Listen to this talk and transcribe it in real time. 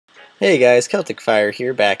Hey guys, Celtic Fire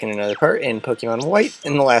here, back in another part in Pokemon White.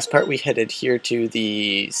 In the last part we headed here to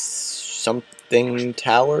the something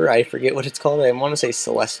tower, I forget what it's called, I want to say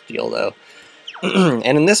Celestial though.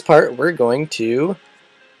 And in this part we're going to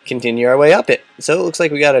continue our way up it. So it looks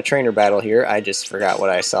like we got a trainer battle here, I just forgot what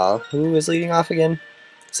I saw. Who is leading off again?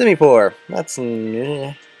 Simipour. That's...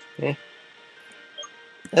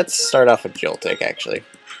 Let's start off with Joltik actually.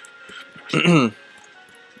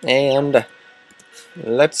 And...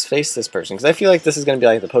 let's face this person, because I feel like this is going to be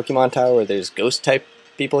like the Pokemon Tower where there's ghost-type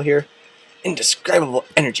people here. Indescribable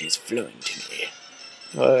energy is flowing to me.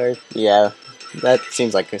 Or, yeah, that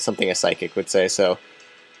seems like something a Psychic would say, so...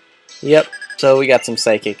 Yep, so we got some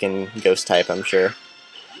Psychic and Ghost-type, I'm sure.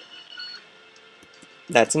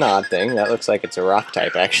 That's an odd thing, that looks like it's a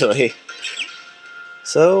Rock-type, actually.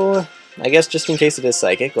 So, I guess just in case it is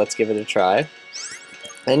Psychic, let's give it a try.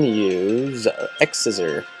 And use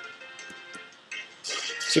X-Scissor.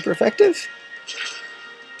 Super effective?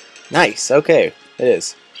 Nice, okay, it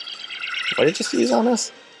is. What did it just use on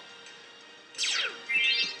us?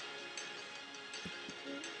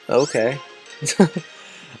 Okay.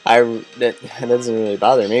 That doesn't really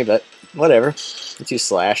bother me, but whatever. Let's use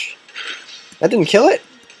Slash. That didn't kill it?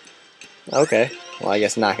 Okay, well I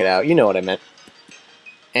guess knock it out, you know what I meant.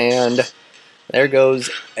 And there goes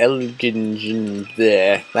Elgin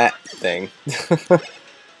there, that thing.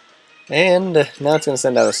 And now it's going to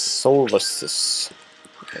send out a Solasis.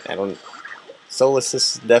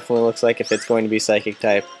 Solasis definitely looks like if it's going to be Psychic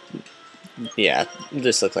type. Yeah, it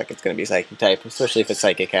just looks like it's going to be Psychic type, especially if it's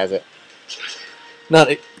Psychic has it. Not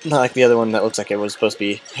like the other one that looks like it was supposed to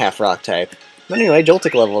be half Rock type. But anyway,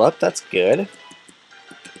 Joltik leveled up, that's good.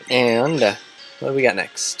 And what do we got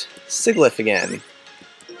next? Sigilyph again.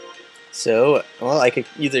 So, well, I could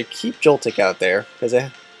either keep Joltik out there, because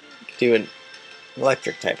I could do an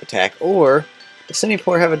electric type attack, or does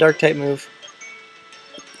Simipour have a dark type move?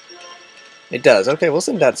 It does. Okay, we'll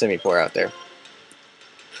send that Simipour out there.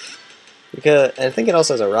 Because I think it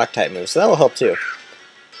also has a rock type move, so that will help too.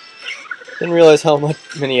 Didn't realize how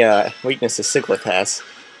many weaknesses Sigilyph has.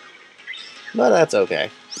 But that's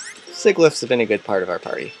okay. Sigilyph's been a good part of our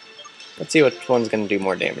party. Let's see which one's going to do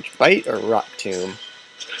more damage. Bite or Rock Tomb?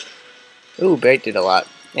 Ooh, Bite did a lot.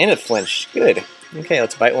 And it flinched. Good. Okay,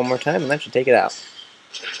 let's bite one more time, and that should take it out.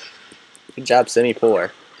 Good job,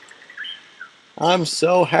 Simipour. I'm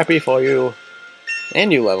so happy for you.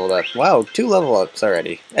 And you leveled up. Wow, 2 level ups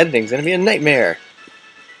already. Editing's gonna be a nightmare.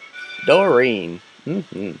 Doreen.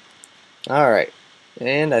 Alright.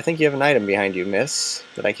 And I think you have an item behind you, miss.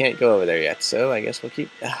 But I can't go over there yet, so I guess we'll keep...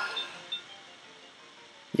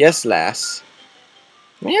 Yes, lass.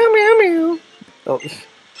 Meow, meow, meow. Oh.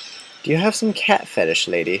 Do you have some cat fetish,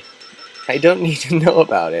 lady? I don't need to know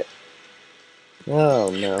about it.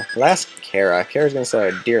 Oh no. Last Kara. Kara's gonna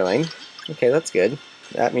start a Deerling. Okay, that's good.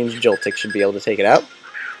 That means Joltik should be able to take it out.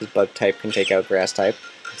 Because Bug type can take out Grass type.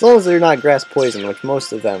 As long as they're not Grass Poison, which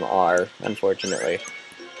most of them are, unfortunately.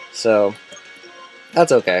 So,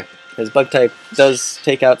 that's okay. Because Bug type does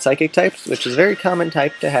take out Psychic types, which is a very common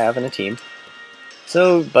type to have in a team.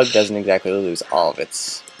 So, Bug doesn't exactly lose all of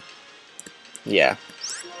its... yeah.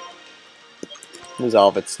 Lose all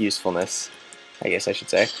of its usefulness, I guess I should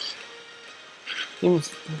say.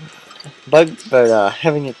 Bug, but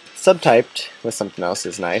having it subtyped with something else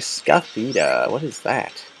is nice. Gothita, what is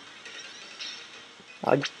that?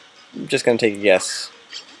 I'm just gonna take a guess.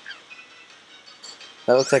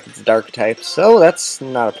 That looks like it's dark type, so that's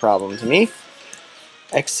not a problem to me.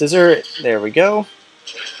 X-Scissor, there we go.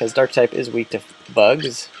 Because dark type is weak to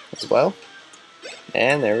bugs as well.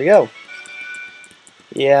 And there we go.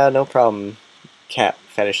 Yeah, no problem. Cat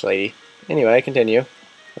fetish lady. Anyway, continue.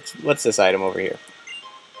 What's this item over here?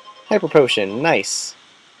 Hyper Potion, nice.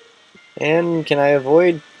 And can I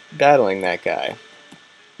avoid battling that guy?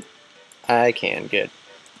 I can, good.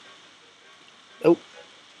 Oh.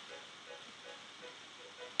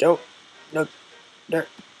 Don't. No. No.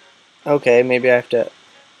 Okay, maybe I have to...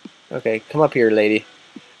 okay, come up here, lady.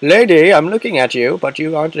 Lady, I'm looking at you, but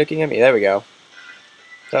you aren't looking at me. There we go.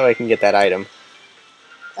 So I can get that item.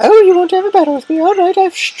 Oh, you want to have a battle with me? Alright,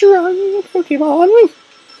 I've strung Pokemon.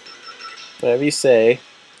 Whatever you say.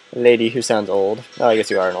 Lady who sounds old. Oh, I guess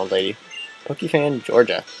you are an old lady. Pokefan,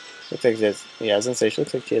 Georgia. Looks like she has... yeah, I was going to say, she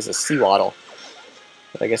looks like she has a Seawaddle.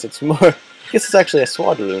 But I guess it's more... I guess it's actually a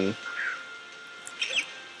Swadloon.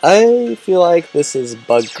 I feel like this is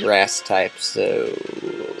Bug Grass type, so...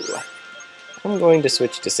 I'm going to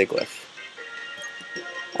switch to Sigilyph.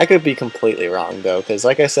 I could be completely wrong, though, because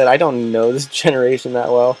like I said, I don't know this generation that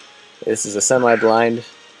well. This is a semi-blind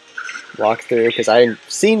walkthrough, because I've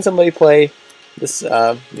seen somebody play this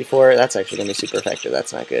before. That's actually going to be super effective.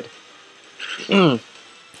 That's not good.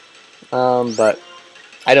 But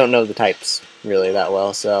I don't know the types really that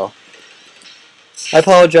well, so I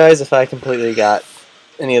apologize if I completely got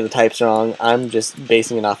any of the types wrong. I'm just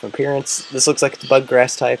basing it off appearance. This looks like it's bug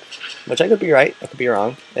grass type, which I could be right, I could be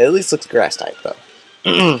wrong. It at least looks grass type, though.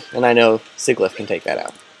 And I know Siglif can take that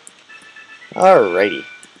out. Alrighty.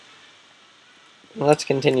 Let's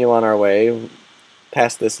continue on our way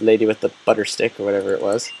past this lady with the butter stick, or whatever it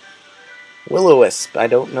was. Will-O-Wisp. I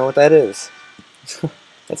don't know what that is.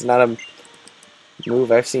 That's not a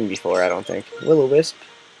move I've seen before, I don't think. Will-O-Wisp.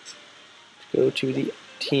 Go to the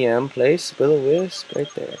TM place. Will-O-Wisp,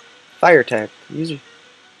 right there. Fire type. User.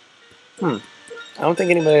 I don't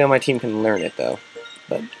think anybody on my team can learn it, though.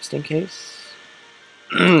 But just in case.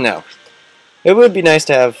 No. It would be nice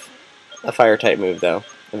to have a fire type move, though,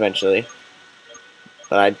 eventually.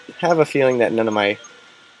 But I have a feeling that none of my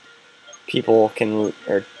people can,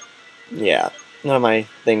 yeah, none of my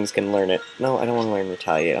things can learn it. No, I don't want to learn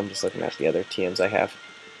Retaliate. I'm just looking at the other TMs I have.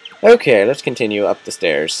 Okay, let's continue up the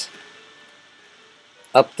stairs.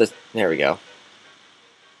 There we go.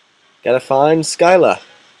 Gotta find Skyla.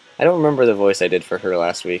 I don't remember the voice I did for her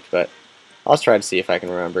last week, but I'll try to see if I can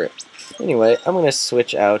remember it. Anyway, I'm gonna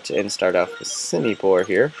switch out and start off with Simipour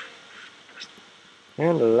here.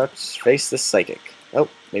 And let's face the Psychic. Oh,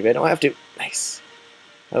 maybe I don't have to. Nice.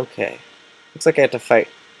 Okay. Looks like I have to fight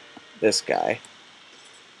this guy.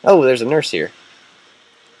 Oh, there's a nurse here.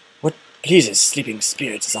 What pleases sleeping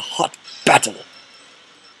spirits is a hot battle.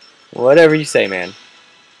 Whatever you say, man.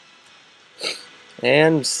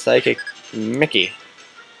 And Psychic Mickey.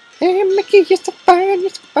 Hey, Mickey, you're so fine. You're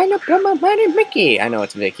so fine. Blow my mind, Mickey. I know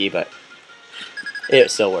it's Vicky, but it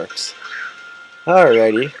still works.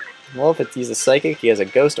 Alrighty. Well, if he's a Psychic, he has a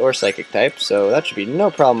Ghost or Psychic type, so that should be no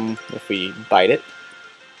problem if we bite it.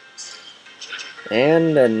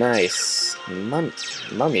 And a nice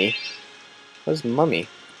mummy. What's mummy?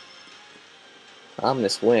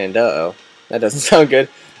 Ominous wind. Uh-oh. That doesn't sound good.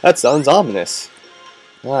 That sounds ominous.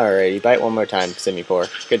 Alrighty, bite one more time, Simipour.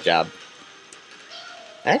 Good job.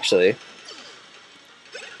 Actually,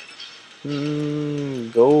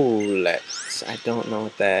 Golett. I don't know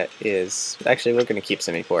what that is. Actually, we're going to keep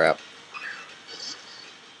Simipour out.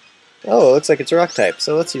 Oh, it looks like it's a rock type,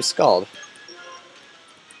 so let's use Scald.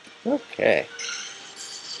 Okay.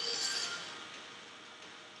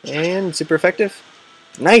 And super effective.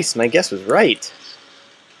 Nice, my guess was right.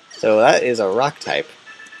 So that is a rock type.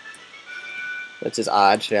 Which is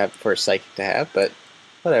odd to have for a Psychic to have, but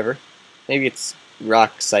whatever. Maybe it's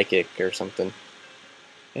rock Psychic or something.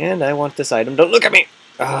 And I want this item. Don't look at me!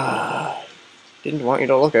 Ah, didn't want you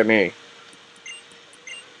to look at me.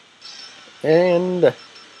 And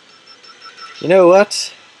you know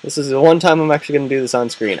what? This is the one time I'm actually going to do this on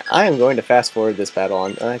screen. I am going to fast forward this battle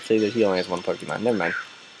on. Actually, he only has one Pokemon. Never mind.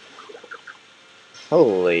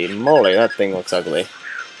 Holy moly, that thing looks ugly.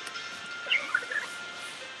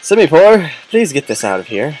 Simipour, please get this out of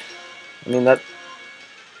here. I mean, I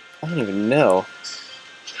don't even know.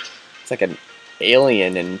 It's like an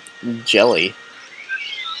alien in jelly.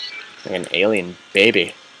 Like an alien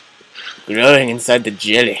baby. Growing inside the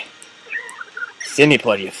jelly.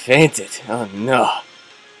 Simipour, you fainted. Oh no.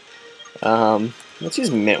 Let's use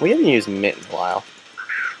Mint. We haven't used Mint in a while.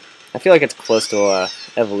 I feel like it's close to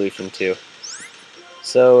evolution too.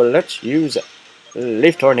 So let's use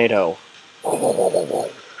Leaf Tornado.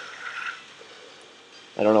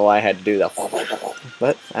 I don't know why I had to do that,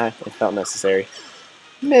 but it felt necessary.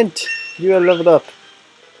 Mint, you are leveled up.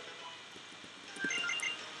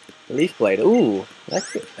 Leaf Blade. Ooh, that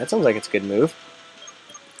sounds like it's a good move.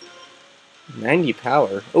 90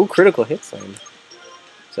 power. Oh, critical hit slam.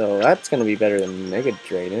 So that's going to be better than Mega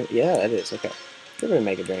Drain. Yeah, it is. Okay. Give it a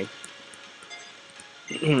Mega Drain.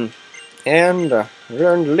 And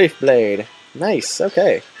learned Leaf Blade. Nice.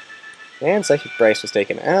 Okay. And Psychic Bryce was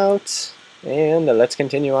taken out. And let's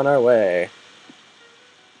continue on our way.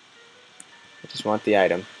 I just want the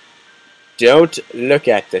item. Don't look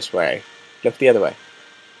at this way. Look the other way.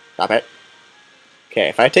 Stop it. Okay,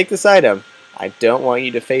 if I take this item, I don't want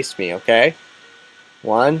you to face me, okay?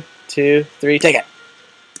 1, 2, 3, take it!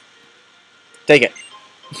 Take it!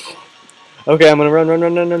 Okay, I'm gonna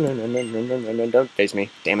run, don't face me.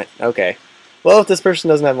 Damn it. Okay. Well, if this person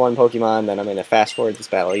doesn't have one Pokemon, then I'm gonna fast forward this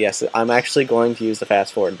battle. Yes, I'm actually going to use the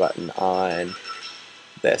fast forward button on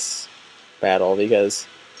this battle because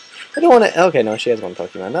I don't want to. Okay, no, she has one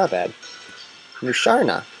Pokemon. Not bad.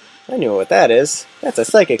 Musharna. I knew what that is. That's a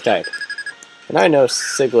Psychic type. And I know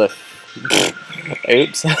Siglif.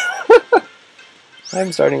 Oops.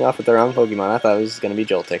 I'm starting off with the wrong Pokemon. I thought it was going to be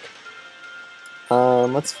Joltik.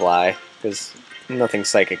 Let's fly, because nothing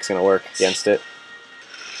Psychic's going to work against it.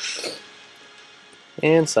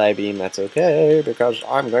 And Psybeam, that's okay, because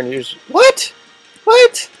I'm going to use... What?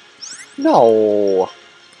 What? No.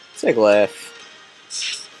 Siglif.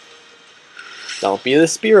 Don't be the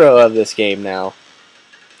Spearow of this game now.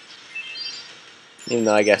 Even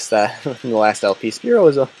though I guess that in the last LP, Spearow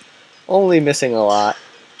was only missing a lot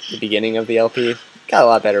at the beginning of the LP. Got a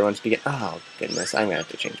lot better once begin. Oh, goodness, I'm going to have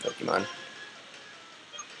to change Pokemon.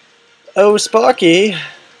 Oh, Sparky!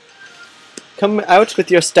 Come out with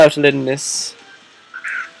your stoutledness.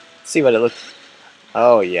 See what it looks...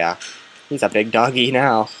 Oh, yeah. He's a big doggy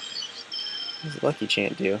now. What does Lucky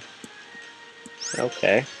Chant do?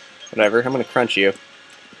 Okay. Whatever, I'm gonna crunch you.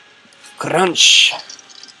 Crunch!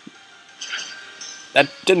 That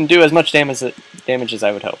didn't do as much damage as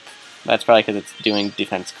I would hope. That's probably because it's doing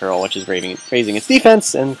Defense Curl, which is raising its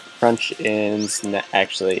defense, and Crunch is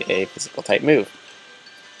actually a physical type move.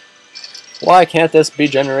 Why can't this be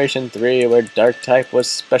Generation 3 where Dark type was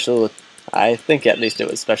special? I think at least it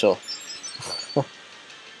was special.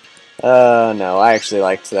 No, I actually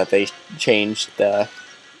liked that they changed the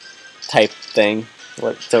type thing.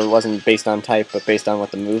 So it wasn't based on type, but based on what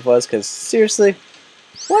the move was, because seriously,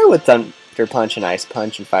 why would Thunder Punch and Ice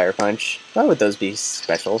Punch and Fire Punch, why would those be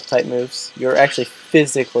special type moves? You're actually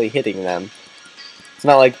physically hitting them. It's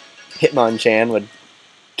not like Hitmonchan would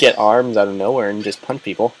get arms out of nowhere and just punch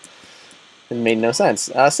people. It made no sense.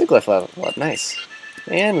 Siglif level up, nice.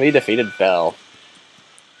 And we defeated Bell.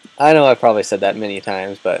 I know I've probably said that many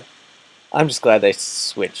times, but I'm just glad they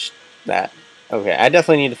switched that. Okay, I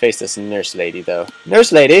definitely need to face this Nurse Lady, though.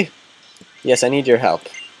 Nurse Lady! Yes, I need your help.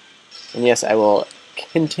 And yes, I will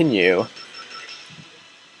continue.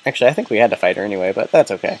 Actually, I think we had to fight her anyway, but that's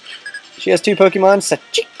okay. She has two Pokemon,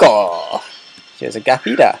 Sachiko! She has a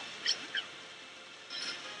Gafita.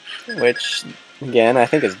 Which, again, I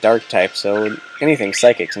think is Dark type, so anything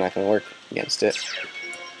Psychic's not going to work against it.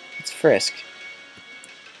 It's Frisk.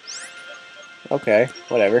 Okay,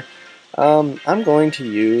 whatever. I'm going to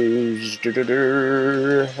use...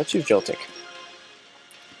 Let's use Joltik.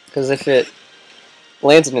 Because if it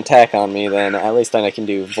lands an attack on me, then at least then I can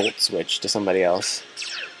do Volt Switch to somebody else.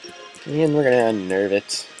 And we're going to unnerve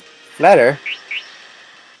it. Flatter.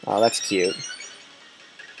 Oh, that's cute.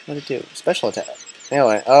 What did it do? Special attack.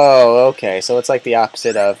 Anyway, oh, okay, so it's like the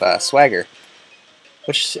opposite of Swagger.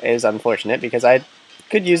 Which is unfortunate, because I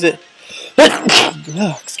could use it...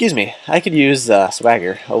 Excuse me. I could use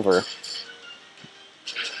Swagger over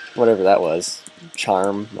whatever that was.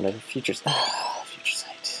 Charm, whatever. Future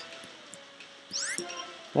Sight.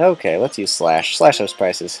 Okay, let's use Slash. Slash those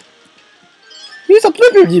prices. Use a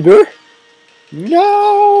Blipper.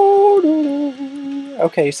 No.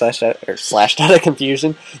 Okay, you slashed out of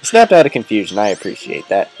confusion. You snapped out of confusion. I appreciate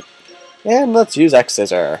that. And let's use X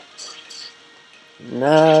Scissor.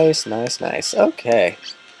 Nice, nice, nice. Okay.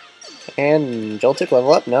 And Joltik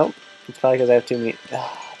level up? Nope. It's probably because I have too many.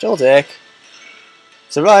 Joltik!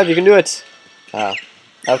 Survive, you can do it! Oh.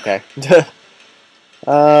 Okay.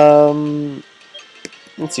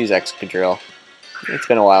 Let's use Excadrill. It's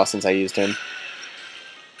been a while since I used him.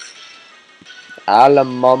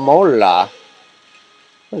 Alamamola.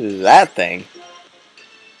 What is that thing?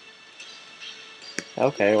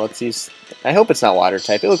 Okay, let's use... I hope it's not water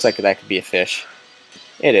type. It looks like that could be a fish.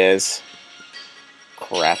 It is.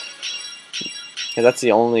 Crap. Because that's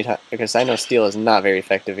the only time... Because I know Steel is not very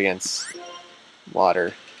effective against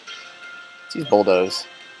water. Let's use Bulldoze.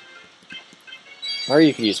 Or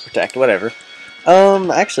you could use Protect, whatever.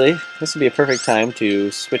 Actually, this would be a perfect time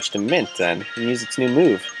to switch to Mint, then, and use its new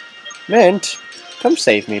move. Mint, come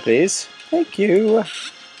save me, please. Thank you.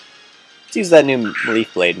 Let's use that new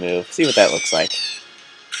Leaf Blade move. See what that looks like.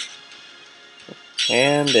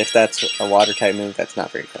 And if that's a water-type move, that's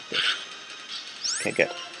not very effective. Okay,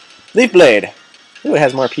 good. Leaf Blade! Ooh, it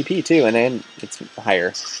has more PP, too, and then it's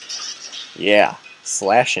higher. Yeah,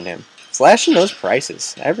 slashing him. Slashing those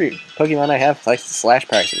prices. Every Pokemon I have likes to slash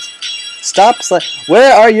prices. Stop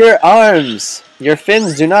Where are your arms? Your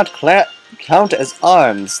fins do not count as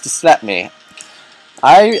arms to slap me.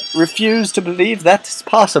 I refuse to believe that's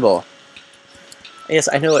possible. Yes,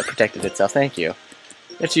 I know it protected itself. Thank you.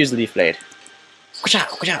 Let's use Leaf Blade. Hit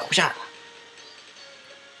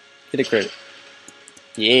a crit.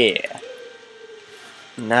 Yeah.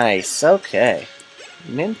 Nice. Okay.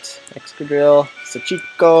 Mint, Excadrill,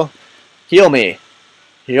 Sachiko. Heal me.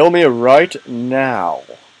 Heal me right now.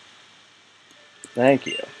 Thank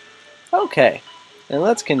you. Okay. And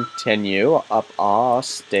let's continue up our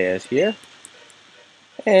stairs here.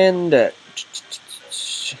 And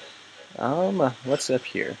what's up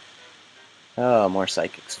here? Oh, more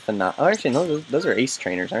psychics. Oh, actually, no, those are ace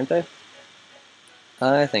trainers, aren't they?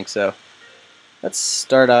 I think so. Let's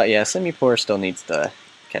start out. Yeah, Semi-Poor still needs to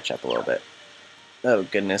catch up a little bit. Oh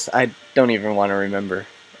goodness, I don't even want to remember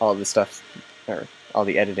all the stuff, or all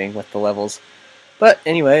the editing with the levels. But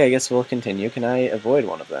anyway, I guess we'll continue. Can I avoid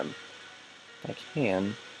one of them? I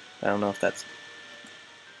can. I don't know if that's...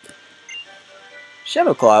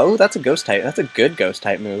 Shadow Claw. Ooh, that's a ghost type. That's a good ghost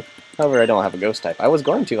type move. However, I don't have a ghost type. I was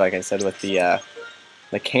going to, like I said, with the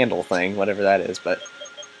candle thing, whatever that is, but...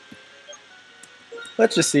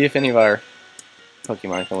 Let's just see if any of our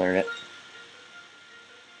Pokemon can learn it.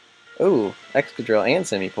 Ooh, Excadrill and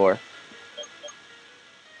Semi-Poor.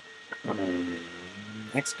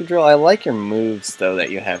 Excadrill, I like your moves, though,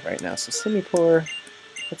 that you have right now. So Semi-Poor,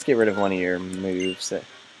 let's get rid of one of your moves.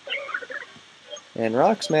 And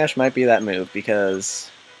Rock Smash might be that move, because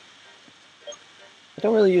I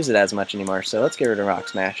don't really use it as much anymore, so let's get rid of Rock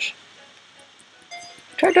Smash.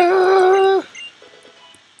 Ta-da!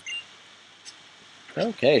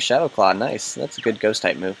 Okay, Shadow Claw, nice. That's a good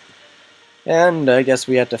ghost-type move. And I guess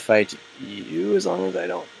we have to fight you, as long as I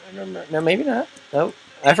don't remember. No, maybe not. Oh,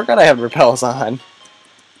 I forgot I have repels on.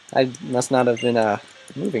 I must not have been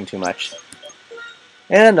moving too much.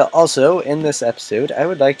 And also, in this episode, I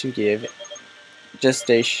would like to give just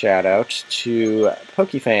a shout-out to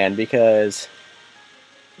Pokefan, because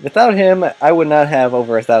without him, I would not have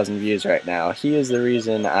over 1,000 views right now. He is the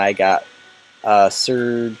reason I got a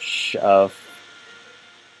surge of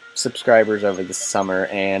subscribers over the summer,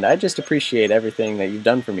 and I just appreciate everything that you've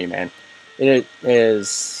done for me, man. It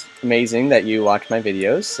is amazing that you watch my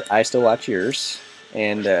videos. I still watch yours,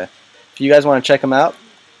 and if you guys want to check him out,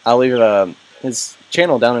 I'll leave his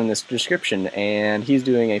channel down in this description, and he's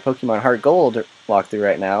doing a Pokemon Heart Gold walkthrough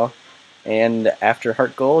right now, and after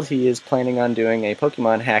Heart Gold he is planning on doing a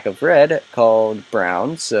Pokemon Hack of Red called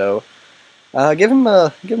Brown, so give him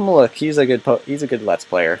a look. He's a good Let's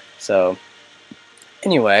Player. So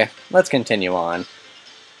anyway, let's continue on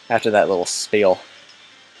after that little spiel.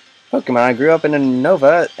 Pokemon I grew up in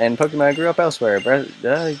Nova, and Pokemon I grew up elsewhere.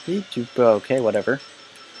 Okay, whatever.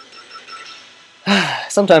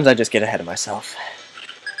 Sometimes I just get ahead of myself.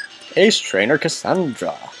 Ace Trainer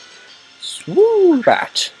Cassandra.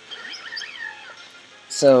 Swoobat.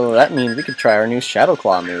 So that means we could try our new Shadow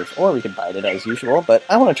Claw move, or we could bite it as usual, but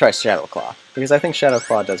I want to try Shadow Claw, because I think Shadow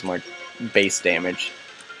Claw does more base damage.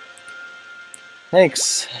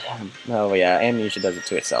 Thanks. Oh yeah, Amnesia does it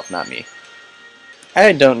to itself, not me.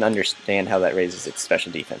 I don't understand how that raises its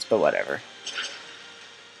special defense, but whatever.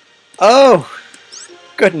 Oh!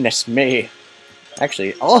 Goodness me!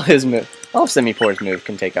 Actually, all of Semi-Poor's move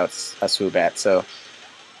can take out a Swoobat, so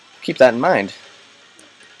keep that in mind.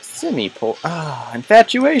 Semi-Poor... Ah,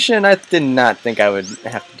 Infatuation! I did not think I would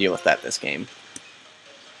have to deal with that this game.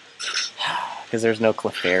 Because there's no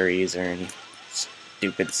Clefairies or any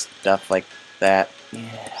stupid stuff like that.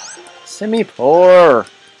 Yeah. Semi-Poor!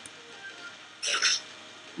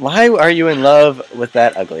 Why are you in love with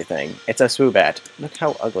that ugly thing? It's a Swoobat. Look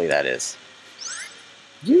how ugly that is.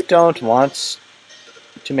 You don't want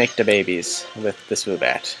to make the babies with the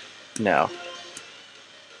Swoobat. No.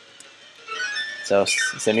 So,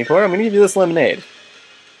 Semi-Poor, I'm going to give you this lemonade.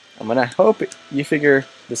 I'm going to hope you figure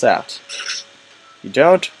this out. You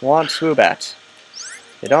don't want Swoobat.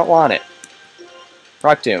 You don't want it.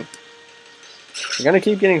 Rock Tomb. You're going to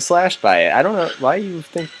keep getting slashed by it. I don't know why you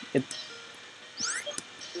think it...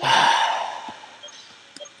 I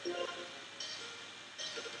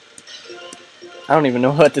don't even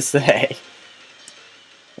know what to say.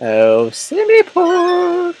 Oh,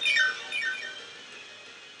 Semi-Poor!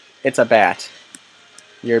 It's a bat.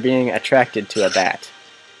 You're being attracted to a bat.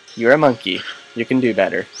 You're a monkey. You can do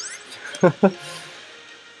better.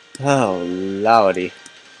 Oh, lordy.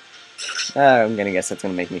 I'm gonna guess that's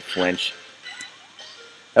gonna make me flinch.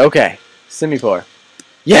 Okay, Semi-Poor.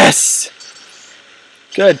 Yes!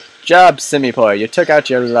 Good job, Semi-Poor. You took out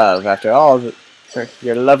your love after all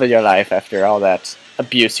your love of your life after all that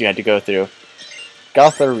abuse you had to go through.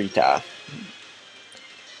 Gotharita.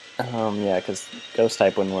 Yeah, because Ghost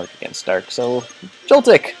type wouldn't work against Dark. So,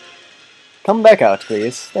 Joltik! Come back out,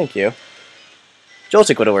 please. Thank you.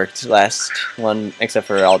 Joltik would have worked last one, except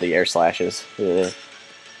for all the air slashes. Ugh.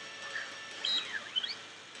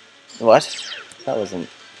 What? That was an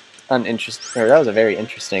uninteresting, or that was a very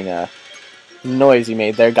interesting noise you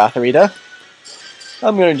made there, Gotharita.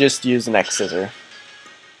 I'm gonna just use an X-Scissor.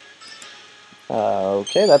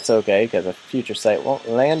 Okay, that's okay, because a future sight won't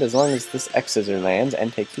land as long as this X-Scissor lands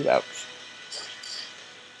and takes you out.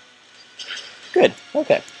 Good,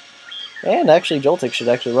 okay. And actually, Joltik should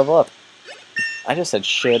actually level up. I just said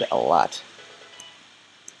should a lot.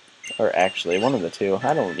 Or actually, one of the two.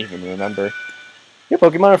 I don't even remember. Your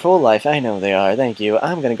Pokemon are full of life. I know they are. Thank you.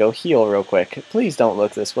 I'm gonna go heal real quick. Please don't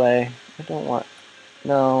look this way. I don't want...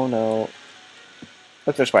 No, no.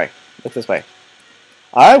 Look this way. Look this way.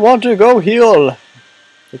 I want to go heal!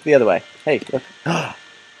 Look the other way. Hey, look.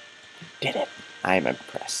 You did it. I'm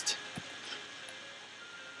impressed.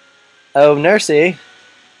 Oh, Nursey.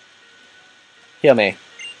 Heal me.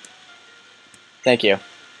 Thank you.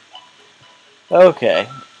 Okay.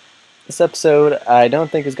 This episode, I don't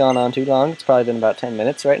think has gone on too long. It's probably been about 10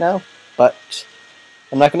 minutes right now. But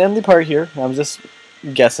I'm not going to end the part here. I'm just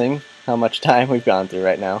guessing how much time we've gone through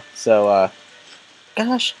right now. So,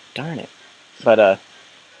 gosh darn it. But,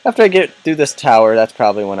 after I get through this tower, that's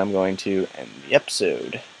probably when I'm going to end the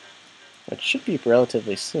episode. Which should be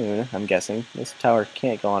relatively soon, I'm guessing. This tower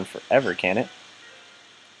can't go on forever, can it?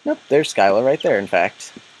 Nope, there's Skyla right there, in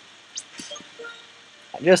fact.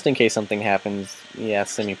 Just in case something happens, yeah,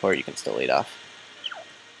 Semiport you can still lead off.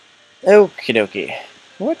 Okie dokie.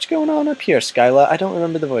 What's going on up here, Skyla? I don't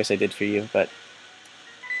remember the voice I did for you, but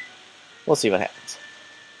we'll see what happens.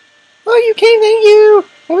 Oh, you came, thank you!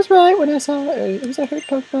 I was right when I saw it was a hurt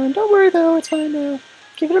Pokemon. Don't worry though, it's fine now.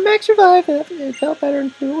 Give it a max revive, it felt better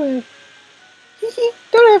and flew away. Hee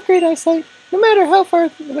don't have great eyesight. No matter how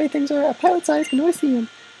far away things are, a pilot's eyes can always see them.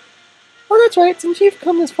 Oh, that's right. Since you've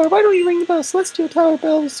come this far, why don't you ring the bell? Celestial Tower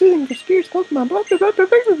Bell is soothing for spirits Pokemon.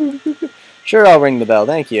 Sure, I'll ring the bell.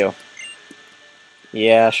 Thank you.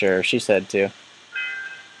 Yeah, sure. She said to.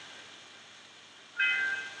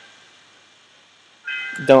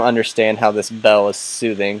 Don't understand how this bell is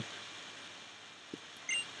soothing.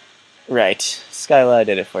 Right. Skyla, I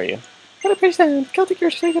did it for you. What a pretty sound. Celtic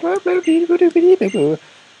Curse.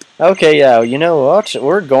 Okay, yeah, you know what?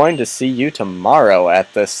 We're going to see you tomorrow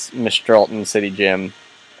at this Mistralton City Gym.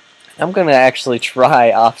 I'm going to actually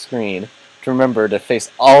try off-screen to remember to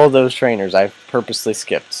face all of those trainers I've purposely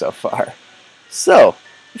skipped so far. So,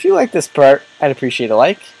 if you like this part, I'd appreciate a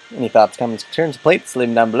like. Any thoughts, comments, concerns, plates, leave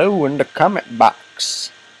them down below in the comment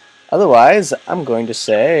box. Otherwise, I'm going to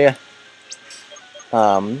say,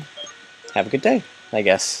 have a good day, I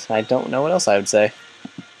guess. I don't know what else I would say.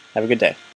 Have a good day.